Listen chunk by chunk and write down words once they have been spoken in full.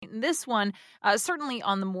This one certainly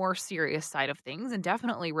on the more serious side of things and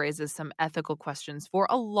definitely raises some ethical questions for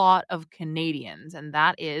a lot of Canadians, and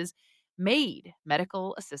that is MAID,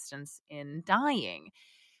 medical assistance in dying.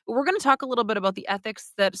 We're going to talk a little bit about the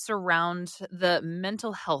ethics that surround the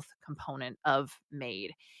mental health component of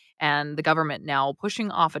MAID and the government now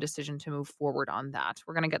pushing off a decision to move forward on that.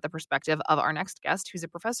 We're going to get the perspective of our next guest, who's a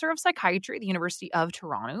professor of psychiatry at the University of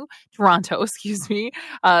Toronto, excuse me.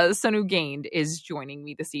 Sonu Gaind is joining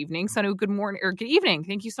me this evening. Sonu, good morning or good evening.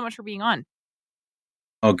 Thank you so much for being on.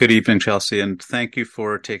 Oh, good evening, Chelsea, and thank you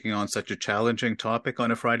for taking on such a challenging topic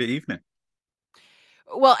on a Friday evening.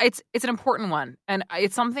 Well, it's an important one, and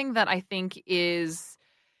it's something that I think is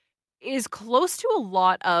close to a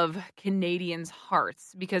lot of Canadians'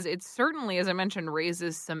 hearts because it certainly, as I mentioned,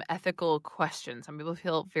 raises some ethical questions. Some people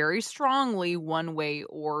feel very strongly one way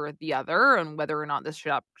or the other on whether or not this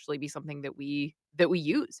should actually be something that we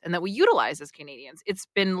use and that we utilize as Canadians. It's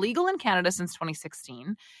been legal in Canada since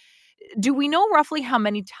 2016. Do we know roughly how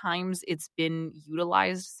many times it's been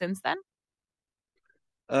utilized since then?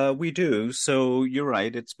 We do. So you're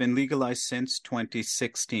right. It's been legalized since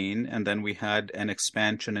 2016, and then we had an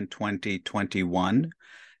expansion in 2021,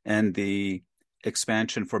 and the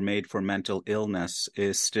expansion for MAID for mental illness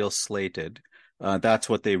is still slated. That's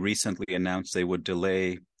what they recently announced they would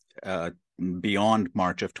delay beyond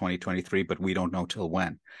March of 2023, but we don't know till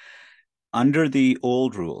when. Under the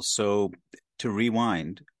old rules, so to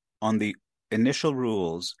rewind, on the initial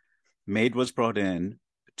rules, MAID was brought in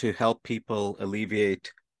to help people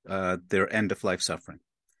alleviate their end-of-life suffering.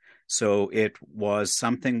 So it was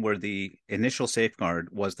something where the initial safeguard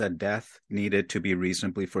was that death needed to be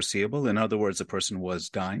reasonably foreseeable. In other words, the person was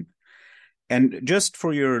dying. And just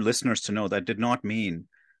for your listeners to know, that did not mean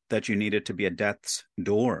that you needed to be at death's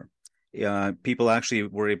door. People actually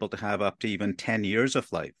were able to have up to even 10 years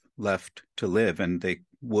of life left to live, and they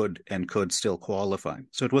would and could still qualify.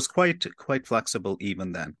 So it was quite flexible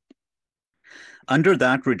even then. Under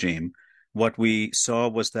that regime, what we saw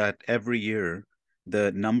was that every year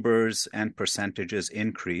the numbers and percentages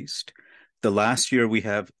increased. The last year we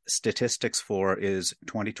have statistics for is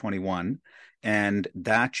 2021, and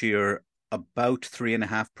that year about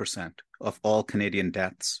 3.5% of all Canadian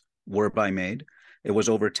deaths were by MAID. It was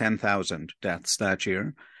over 10,000 deaths that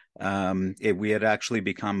year. We had actually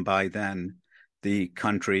become by then the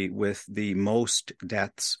country with the most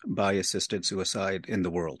deaths by assisted suicide in the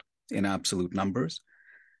world in absolute numbers.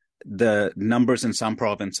 The numbers in some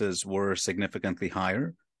provinces were significantly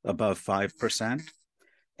higher, above 5%.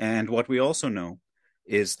 And what we also know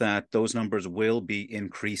is that those numbers will be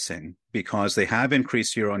increasing because they have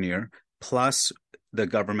increased year on year, plus the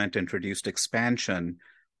government introduced expansion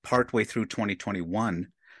partway through 2021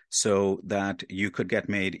 so that you could get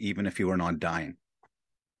MAID even if you were not dying.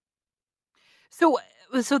 So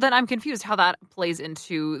then I'm confused how that plays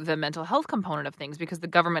into the mental health component of things, because the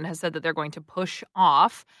government has said that they're going to push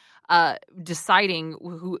off deciding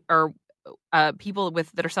who are people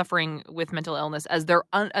that are suffering with mental illness as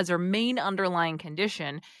their main underlying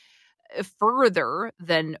condition further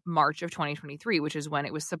than March of 2023, which is when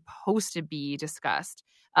it was supposed to be discussed.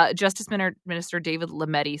 Justice Minister David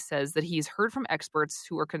Lametti says that he's heard from experts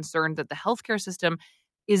who are concerned that the healthcare system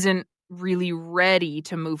isn't really ready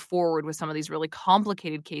to move forward with some of these really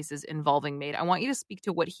complicated cases involving MAID. I want you to speak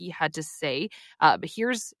to what he had to say, but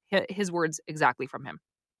here's his words exactly from him.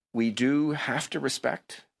 We do have to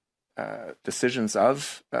respect decisions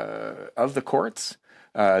of the courts.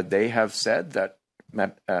 They have said that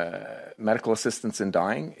medical assistance in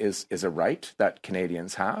dying is a right that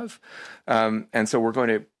Canadians have, and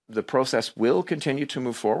so the process will continue to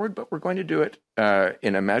move forward, but we're going to do it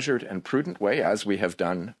in a measured and prudent way, as we have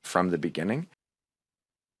done from the beginning.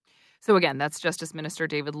 So again, that's Justice Minister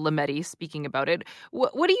David Lametti speaking about it.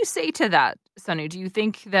 What do you say to that, Sonu? Do you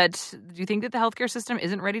think that the healthcare system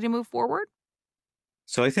isn't ready to move forward?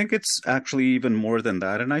 So I think it's actually even more than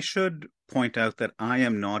that. And I should point out that I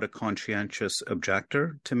am not a conscientious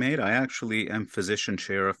objector to MAID. I actually am physician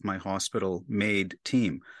chair of my hospital MAID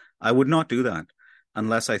team. I would not do that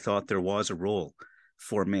unless I thought there was a role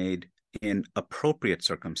for MAID in appropriate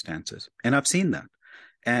circumstances. And I've seen that.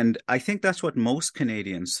 And I think that's what most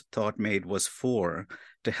Canadians thought MAID was for,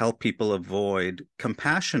 to help people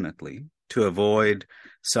compassionately, to avoid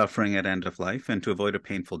suffering at end of life and to avoid a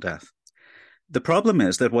painful death. The problem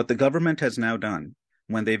is that what the government has now done,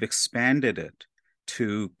 when they've expanded it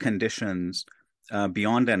to conditions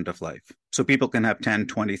beyond end of life, so people can have 10,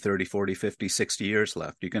 20, 30, 40, 50, 60 years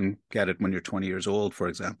left. You can get it when you're 20 years old, for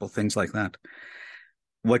example, things like that.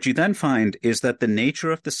 What you then find is that the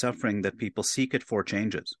nature of the suffering that people seek it for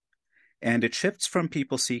changes. And it shifts from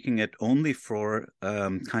people seeking it only for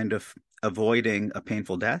kind of avoiding a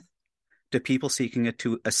painful death to people seeking it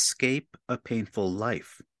to escape a painful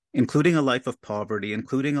life, including a life of poverty,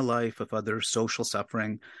 including a life of other social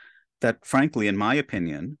suffering that, frankly, in my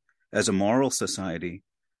opinion, as a moral society,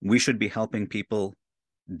 we should be helping people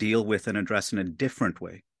deal with and address in a different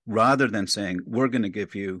way, rather than saying, we're going to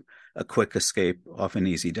give you a quick escape of an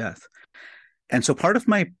easy death. And so part of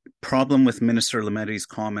my problem with Minister Lametti's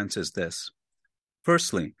comments is this.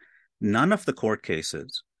 Firstly, none of the court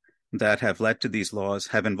cases that have led to these laws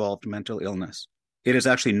have involved mental illness. It is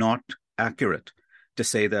actually not accurate to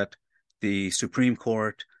say that the Supreme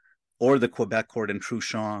Court or the Quebec court in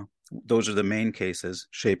Truchamp, those are the main cases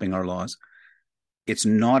shaping our laws. It's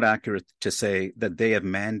not accurate to say that they have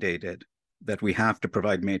mandated that we have to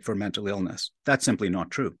provide MAID for mental illness. That's simply not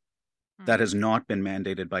true. That has not been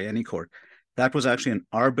mandated by any court. That was actually an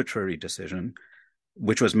arbitrary decision,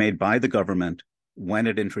 which was made by the government when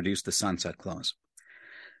it introduced the sunset clause.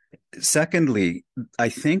 Secondly, I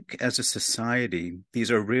think as a society,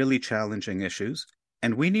 these are really challenging issues,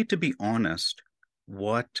 and we need to be honest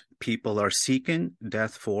what people are seeking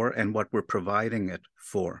death for and what we're providing it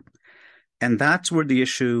for. And that's where the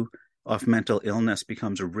issue of mental illness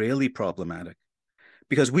becomes really problematic.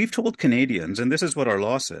 Because we've told Canadians, and this is what our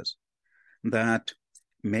law says, that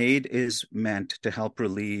MAID is meant to help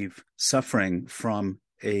relieve suffering from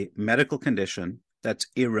a medical condition that's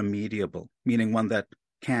irremediable, meaning one that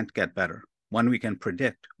can't get better, one we can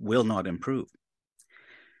predict will not improve.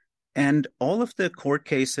 And all of the court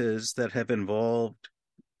cases that have involved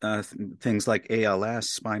things like ALS,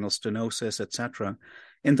 spinal stenosis, etc.,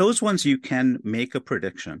 in those ones you can make a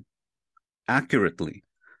prediction accurately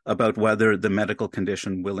about whether the medical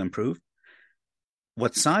condition will improve.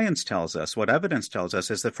 What science tells us, what evidence tells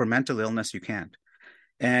us, is that for mental illness, you can't.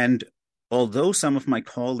 And although some of my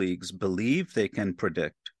colleagues believe they can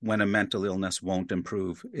predict when a mental illness won't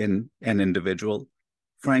improve in an individual,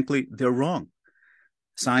 frankly, they're wrong.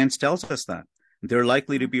 Science tells us that. They're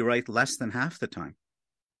likely to be right less than half the time.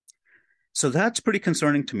 So that's pretty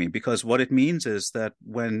concerning to me, because what it means is that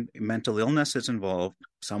when mental illness is involved,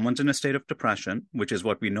 someone's in a state of depression, which is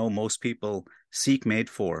what we know most people seek MAID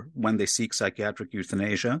for when they seek psychiatric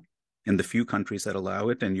euthanasia in the few countries that allow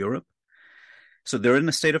it in Europe. So they're in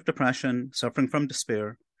a state of depression, suffering from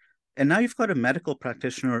despair. And now you've got a medical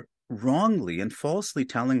practitioner wrongly and falsely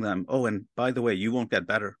telling them, oh, and by the way, you won't get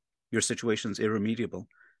better. Your situation's irremediable.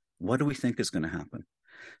 What do we think is going to happen?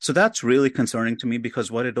 So that's really concerning to me,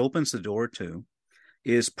 because what it opens the door to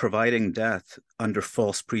is providing death under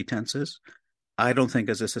false pretenses. I don't think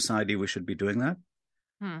as a society we should be doing that.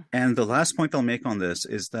 And the last point I'll make on this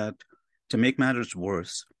is that, to make matters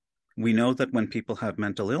worse, we know that when people have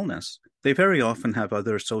mental illness, they very often have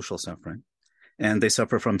other social suffering, and they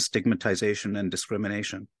suffer from stigmatization and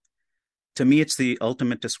discrimination. To me, it's the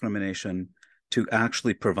ultimate discrimination to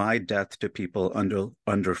actually provide death to people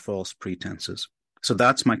under false pretenses. So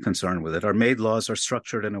that's my concern with it. Our MAID laws are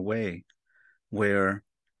structured in a way where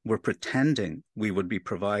we're pretending we would be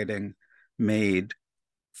providing MAID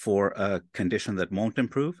for a condition that won't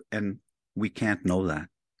improve, and we can't know that.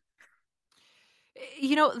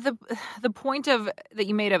 You know, the point of that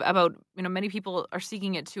you made about, you know, many people are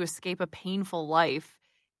seeking it to escape a painful life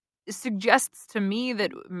suggests to me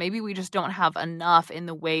that maybe we just don't have enough in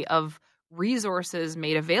the way of resources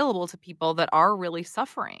made available to people that are really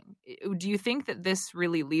suffering. Do you think that this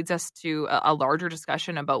really leads us to a larger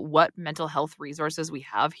discussion about what mental health resources we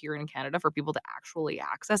have here in Canada for people to actually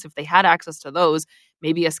access? If they had access to those,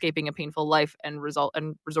 maybe escaping a painful life and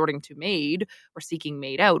resorting to MAID or seeking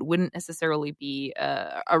MAID out wouldn't necessarily be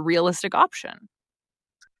a realistic option.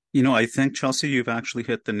 You know, I think, Chelsea, you've actually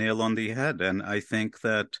hit the nail on the head. And I think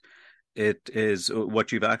that it is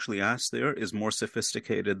what you've actually asked there is more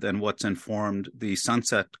sophisticated than what's informed the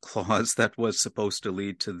sunset clause that was supposed to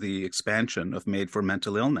lead to the expansion of MAID for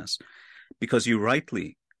mental illness. Because you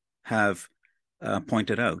rightly have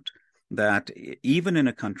pointed out that even in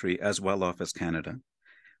a country as well off as Canada,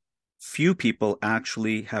 few people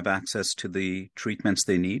actually have access to the treatments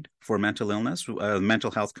they need for mental illness. The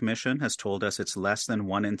Mental Health Commission has told us it's less than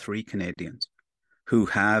 1 in 3 Canadians who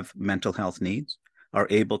have mental health needs are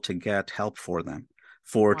able to get help for them.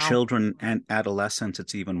 For children and adolescents,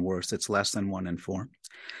 it's even worse. It's less than 1 in 4.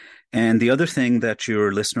 And the other thing that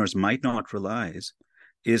your listeners might not realize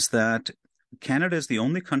is that Canada is the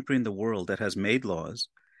only country in the world that has MAID laws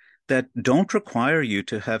that don't require you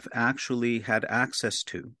to have actually had access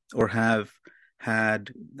to or have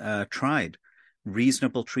had tried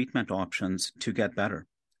reasonable treatment options to get better.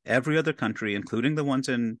 Every other country, including the ones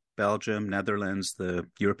in Belgium, Netherlands, the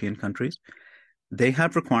European countries, they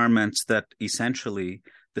have requirements that essentially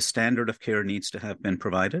the standard of care needs to have been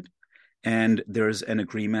provided. And there's an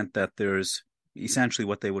agreement that there's essentially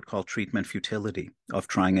what they would call treatment futility of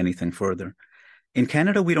trying anything further. In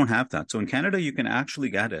Canada, we don't have that. So in Canada, you can actually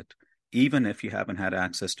get it, even if you haven't had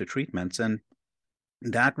access to treatments. And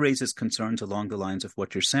that raises concerns along the lines of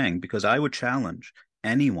what you're saying, because I would challenge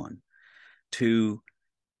anyone to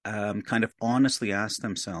kind of honestly ask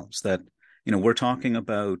themselves that, we're talking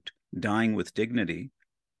about dying with dignity,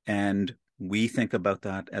 and we think about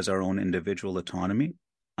that as our own individual autonomy.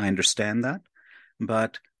 I understand that.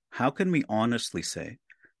 But how can we honestly say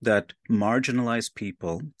that marginalized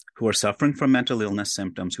people who are suffering from mental illness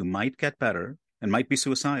symptoms, who might get better and might be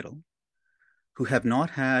suicidal, who have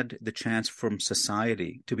not had the chance from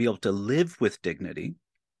society to be able to live with dignity,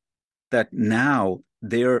 that now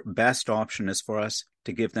their best option is for us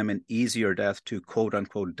to give them an easier death to quote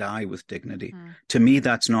unquote die with dignity? To me,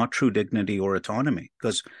 that's not true dignity or autonomy,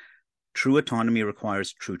 because true autonomy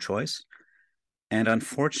requires true choice. And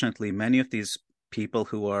unfortunately, many of these people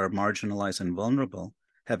who are marginalized and vulnerable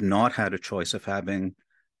have not had a choice of having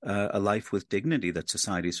a life with dignity that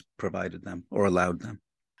society's provided them or allowed them.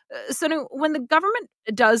 So when the government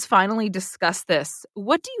does finally discuss this,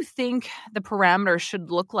 what do you think the parameters should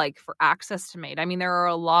look like for access to MAID? I mean, there are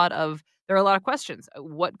a lot of questions.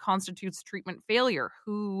 What constitutes treatment failure?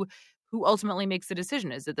 Who ultimately makes the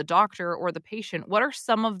decision? Is it the doctor or the patient? What are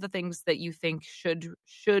some of the things that you think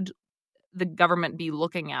should the government be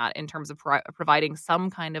looking at in terms of providing some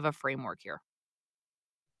kind of a framework here?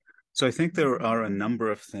 So I think there are a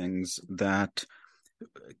number of things that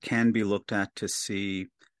can be looked at to see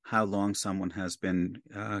how long someone has been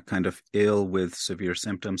kind of ill with severe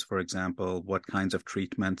symptoms, for example. What kinds of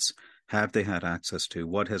treatments have they had access to?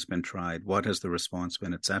 What has been tried? What has the response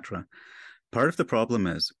been, etc.? Part of the problem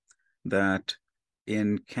is that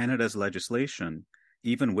in Canada's legislation,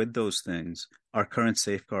 even with those things, our current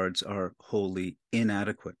safeguards are wholly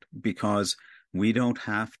inadequate, because we don't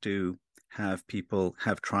have to have people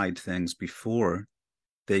have tried things before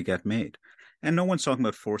they get made. And no one's talking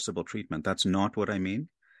about forcible treatment. That's not what I mean.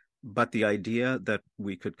 But the idea that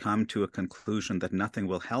we could come to a conclusion that nothing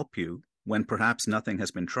will help you when perhaps nothing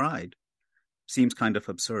has been tried seems kind of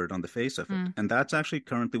absurd on the face of it. And that's actually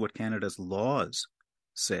currently what Canada's laws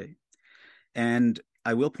say. And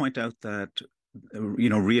I will point out that,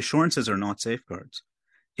 reassurances are not safeguards.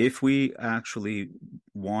 If we actually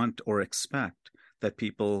want or expect that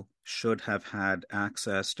people should have had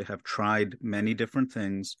access to have tried many different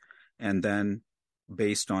things, and then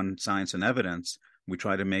based on science and evidence, we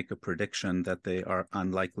try to make a prediction that they are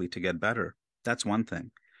unlikely to get better, that's one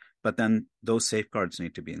thing. But then those safeguards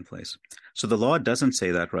need to be in place. So the law doesn't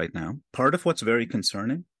say that right now. Part of what's very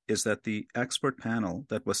concerning is that the expert panel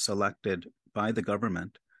that was selected by the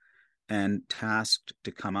government and tasked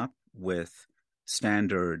to come up with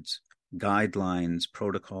standards, guidelines,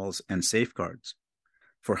 protocols, and safeguards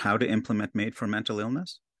for how to implement MAID for mental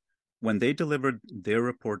illness, when they delivered their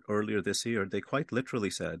report earlier this year, they quite literally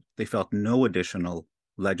said they felt no additional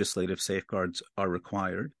legislative safeguards are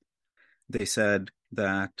required. They said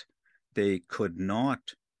that they could not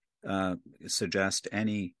suggest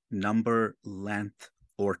any number, length,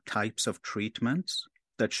 or types of treatments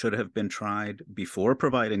that should have been tried before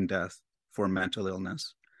providing death for mental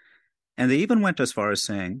illness. And they even went as far as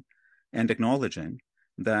saying and acknowledging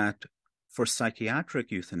that for psychiatric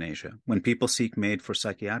euthanasia, when people seek MAID for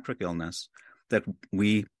psychiatric illness, that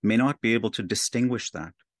we may not be able to distinguish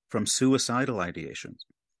that from suicidal ideations.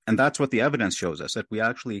 And that's what the evidence shows us, that we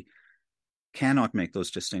actually cannot make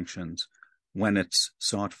those distinctions when it's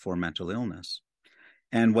sought for mental illness.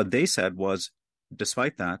 And what they said was,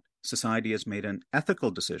 despite that, society has made an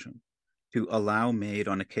ethical decision to allow MAID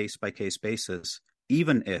on a case-by-case basis,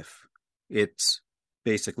 even if it's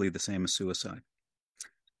basically the same as suicide.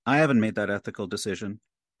 I haven't made that ethical decision.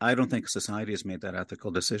 I don't think society has made that ethical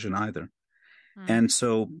decision either. And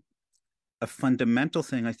so a fundamental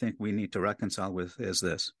thing I think we need to reconcile with is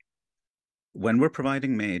this. When we're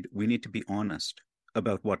providing MAID, we need to be honest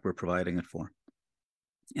about what we're providing it for.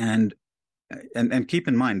 And keep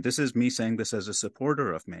in mind, this is me saying this as a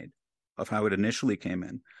supporter of MAID, of how it initially came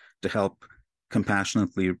in to help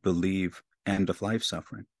compassionately relieve end-of-life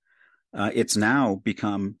suffering. It's now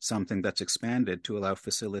become something that's expanded to allow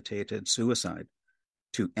facilitated suicide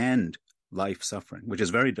to end life suffering, which is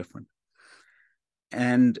very different.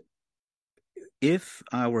 And if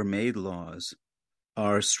our MAID laws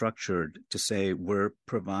are structured to say we're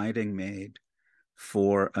providing MAID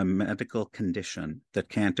for a medical condition that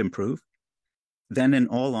can't improve, then in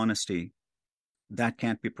all honesty, that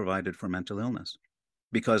can't be provided for mental illness.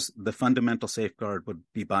 because the fundamental safeguard would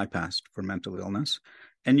be bypassed for mental illness.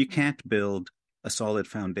 And you can't build a solid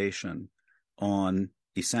foundation on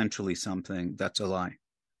essentially something that's a lie,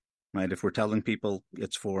 right? If we're telling people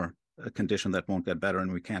it's for a condition that won't get better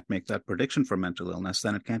and we can't make that prediction for mental illness,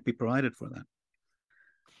 then it can't be provided for that.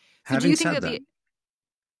 So do you think that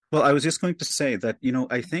well, I was just going to say that,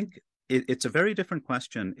 I think it's a very different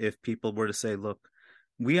question if people were to say, look,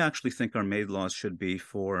 we actually think our MAID laws should be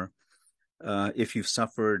for if you've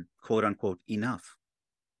suffered, quote unquote, enough,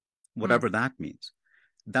 whatever that means.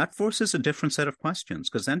 That forces a different set of questions,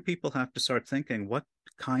 because then people have to start thinking, what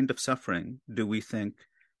kind of suffering do we think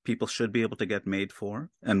people should be able to get MAID for?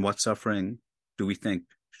 And what suffering do we think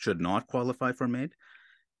should not qualify for MAID?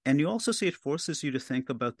 And you also see it forces you to think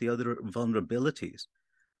about the other vulnerabilities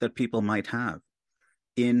that people might have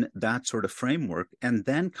in that sort of framework, and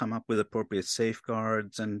then come up with appropriate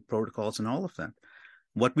safeguards and protocols and all of that.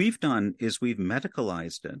 What we've done is we've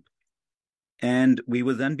medicalized it, and we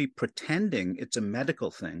will then be pretending it's a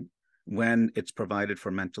medical thing when it's provided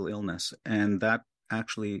for mental illness. And that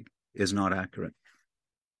actually is not accurate.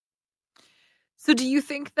 So do you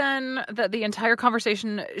think then that the entire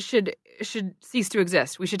conversation should cease to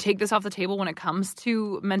exist? We should take this off the table when it comes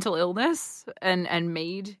to mental illness and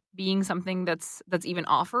MAID being something that's even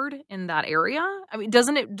offered in that area? I mean,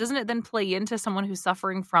 doesn't it then play into someone who's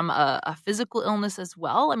suffering from a physical illness as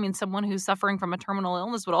well? I mean, someone who's suffering from a terminal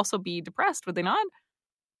illness would also be depressed, would they not?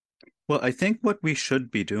 Well, I think what we should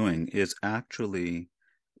be doing is actually,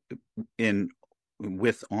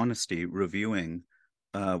 with honesty, reviewing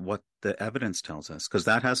what the evidence tells us, because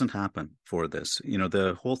that hasn't happened for this.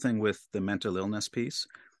 The whole thing with the mental illness piece,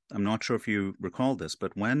 I'm not sure if you recall this,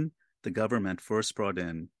 but when the government first brought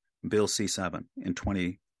in Bill C7 in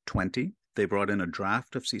 2020, they brought in a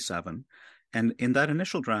draft of C7. And in that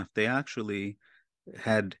initial draft, they actually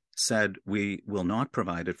had said, we will not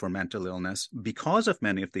provide it for mental illness because of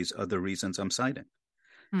many of these other reasons I'm citing.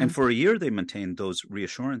 And for a year, they maintained those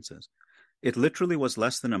reassurances. It literally was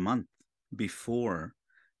less than a month before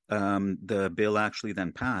the bill actually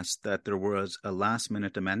then passed that there was a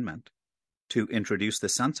last-minute amendment to introduce the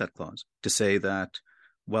sunset clause to say that,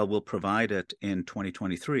 well, we'll provide it in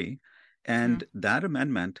 2023. And that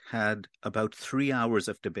amendment had about 3 hours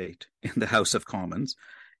of debate in the House of Commons,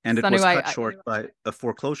 and it was cut short by a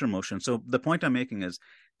foreclosure motion. So the point I'm making is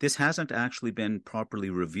this hasn't actually been properly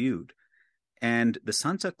reviewed. And the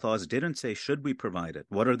sunset clause didn't say, should we provide it?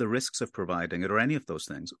 What are the risks of providing it, or any of those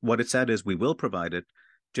things? What it said is, we will provide it.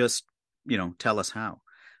 Just, tell us how.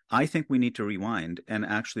 I think we need to rewind and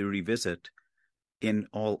actually revisit, in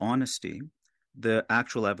all honesty, the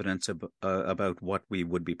actual evidence about what we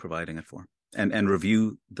would be providing it for, and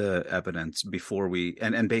review the evidence before we,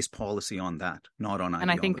 and base policy on that, not on ideology.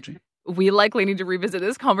 And I think we likely need to revisit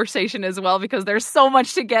this conversation as well, because there's so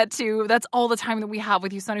much to get to. That's all the time that we have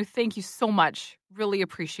with you, Sonu. Thank you so much. Really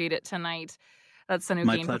appreciate it tonight. That's Sonu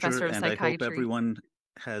Gaind, Professor of Psychiatry. I hope everyone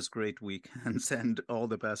has great weekends, and all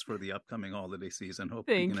the best for the upcoming holiday season. Hope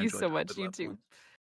Thank you so much. You too.